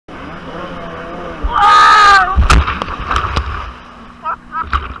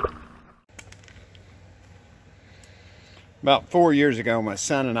About 4 years ago, my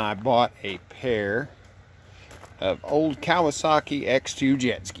son and I bought a pair of old Kawasaki X2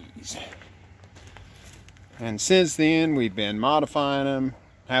 jet skis. And since then, we've been modifying them,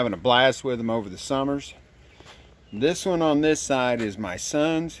 having a blast with them over the summers. This one on this side is my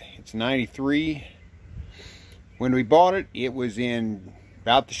son's. It's 93. When we bought it, it was in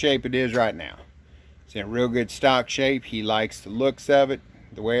about the shape it is right now. It's in real good stock shape. He likes the looks of it,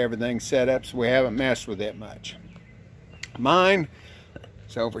 the way everything's set up, so we haven't messed with it much. Mine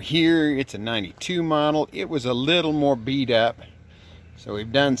is over here. It's a 92 model. It was a little more beat up, so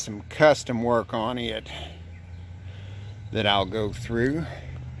we've done some custom work on it that I'll go through.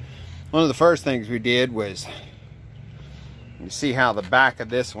 One of the first things we did was, you see how the back of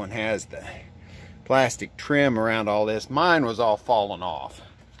this one has the plastic trim around all this. Mine was all falling off,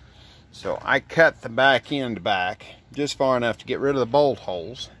 so I cut the back end back just far enough to get rid of the bolt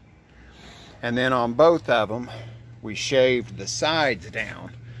holes, and then on both of them we shaved the sides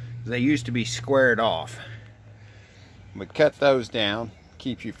down. They used to be squared off. We cut those down,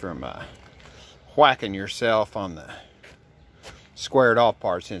 keep you from whacking yourself on the squared off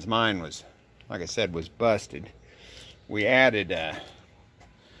part, since mine was, like I said, was busted. We added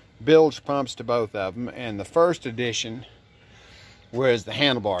bilge pumps to both of them, and the first addition was the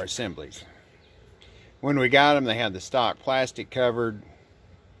handlebar assemblies. When we got them, they had the stock plastic covered,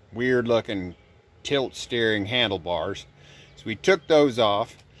 weird looking tilt steering handlebars. So we took those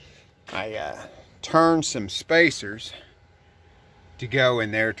off. I turned some spacers to go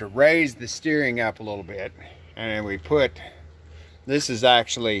in there to raise the steering up a little bit, and we put, this is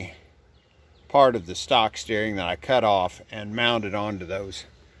actually part of the stock steering that I cut off and mounted onto those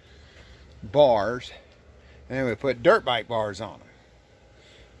bars, and then we put dirt bike bars on them,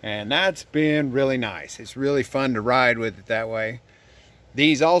 and that's been really nice. It's really fun to ride with it that way.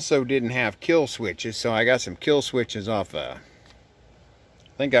 These also didn't have kill switches, so I got some kill switches off I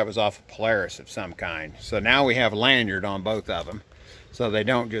think that was off a Polaris of some kind. So now we have a lanyard on both of them, so they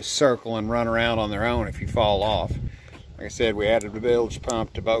don't just circle and run around on their own if you fall off. Like I said, we added a bilge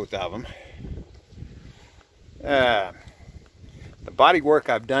pump to both of them. The body work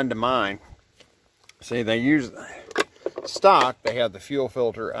I've done to mine, see, they use stock, they have the fuel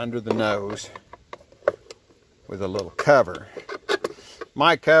filter under the nose with a little cover.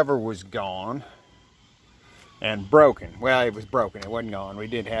 My cover was gone and broken. Well, it was broken, it wasn't gone. We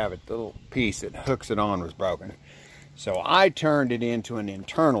did have it, the little piece that hooks it on was broken. So I turned it into an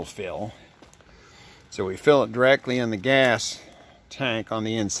internal fill. So we fill it directly in the gas tank on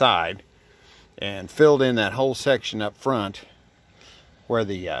the inside, and filled in that whole section up front where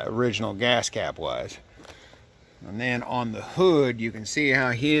the original gas cap was. And then on the hood, you can see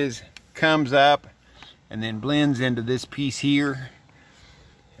how his comes up and then blends into this piece here,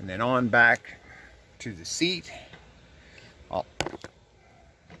 and then on back to the seat. Oh,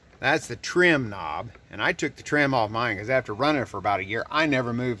 that's the trim knob, and I took the trim off mine because after running it for about a year, I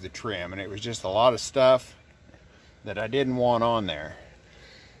never moved the trim, and it was just a lot of stuff that I didn't want on there.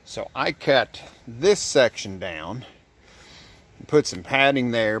 So I cut this section down, put some padding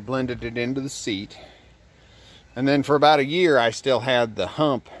there, blended it into the seat, and then for about a year I still had the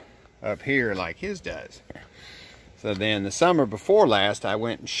hump up here like his does. So then the summer before last, I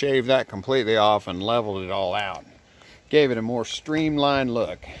went and shaved that completely off and leveled it all out. Gave it a more streamlined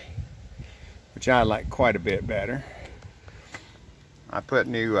look, which I like quite a bit better. I put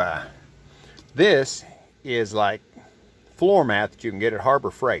new, this is like floor mat that you can get at Harbor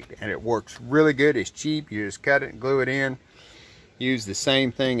Freight, and it works really good. It's cheap. You just cut it and glue it in. Use the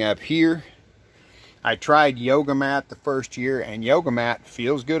same thing up here. I tried yoga mat the first year, and yoga mat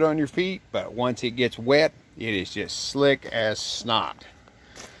feels good on your feet, but once it gets wet, it is just slick as snot.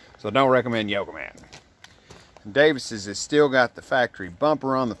 So don't recommend yoga mat. Davis's has still got the factory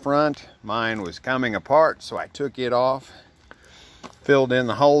bumper on the front. Mine was coming apart, so I took it off, filled in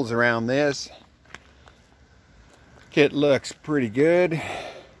the holes around this. It looks pretty good.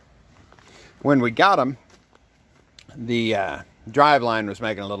 When we got them, the drive line was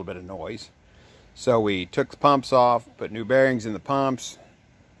making a little bit of noise, so we took the pumps off, put new bearings in the pumps,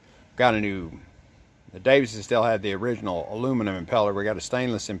 got a new, the Davis still had the original aluminum impeller. We got a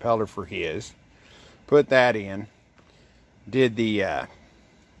stainless impeller for his, put that in, did the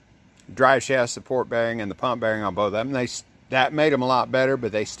drive shaft support bearing and the pump bearing on both of them. That made them a lot better,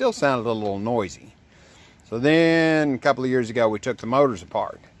 but they still sounded a little noisy. So then a couple of years ago, we took the motors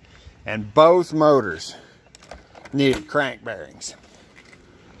apart, and both motors needed crank bearings.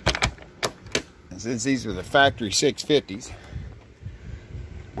 And since these were the factory 650s,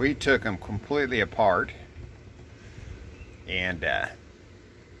 we took them completely apart and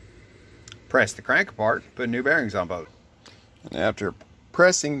pressed the crank apart, put new bearings on both. And after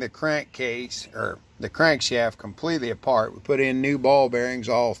pressing the crankcase, or the crankshaft completely apart, we put in new ball bearings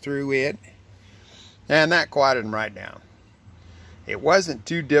all through it, and that quieted them right down. It wasn't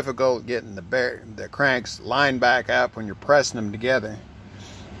too difficult getting the cranks lined back up when you're pressing them together,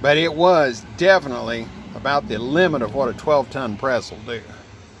 but it was definitely about the limit of what a 12-ton press will do.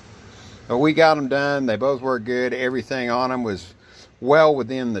 But we got them done. They both worked good. Everything on them was well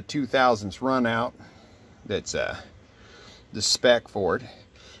within the 2000s run out. That's the spec for it.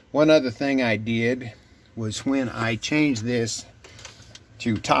 One other thing I did was when I changed this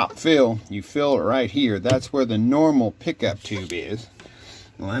to top fill, you fill it right here. That's where the normal pickup tube is.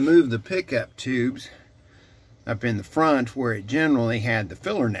 Well, I moved the pickup tubes up in the front where it generally had the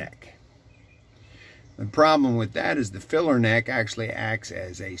filler neck. The problem with that is the filler neck actually acts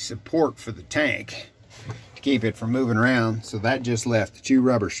as a support for the tank to keep it from moving around. So that just left the 2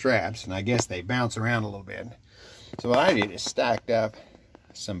 rubber straps, and I guess they bounce around a little bit. So what I did is stacked up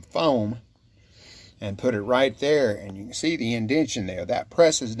some foam and put it right there, and you can see the indentation there. That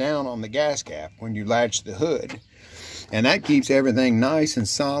presses down on the gas cap when you latch the hood, and that keeps everything nice and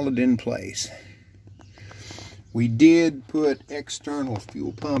solid in place. We did put external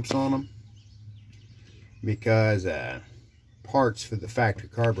fuel pumps on them because parts for the factory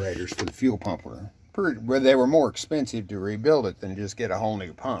carburetors for the fuel pump they were more expensive to rebuild it than just get a whole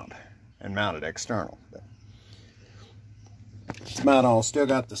new pump and mount it external. But it's about all. Still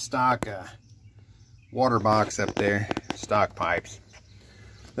got the stock water box up there, stock pipes.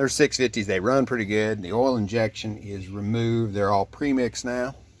 They're 650s. They run pretty good. The oil injection is removed. They're all pre-mixed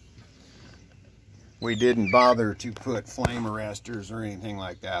now. We didn't bother to put flame arresters or anything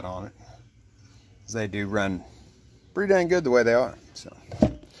like that on it, because they do run pretty dang good the way they are. So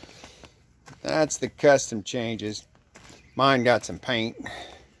that's the custom changes. Mine got some paint,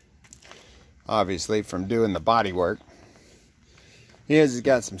 obviously, from doing the body work. His has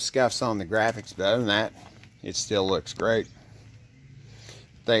got some scuffs on the graphics, but other than that, it still looks great.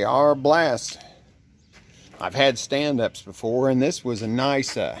 They are a blast. I've had stand-ups before, and this was a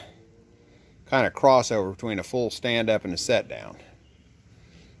nice kind of crossover between a full stand-up and a set-down.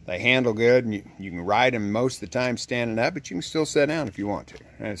 They handle good, and you can ride them most of the time standing up, but you can still sit down if you want to,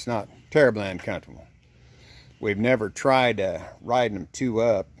 and it's not terribly uncomfortable. We've never tried riding them 2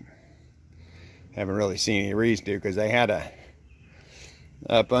 up. Haven't really seen any reason to, because they had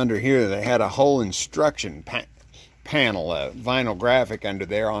up under here, they had a whole instruction panel, a vinyl graphic under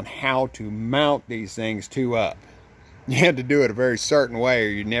there on how to mount these things 2 up. You had to do it a very certain way or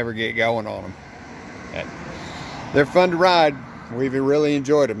you'd never get going on them. They're fun to ride. We've really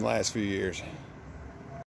enjoyed them the last few years.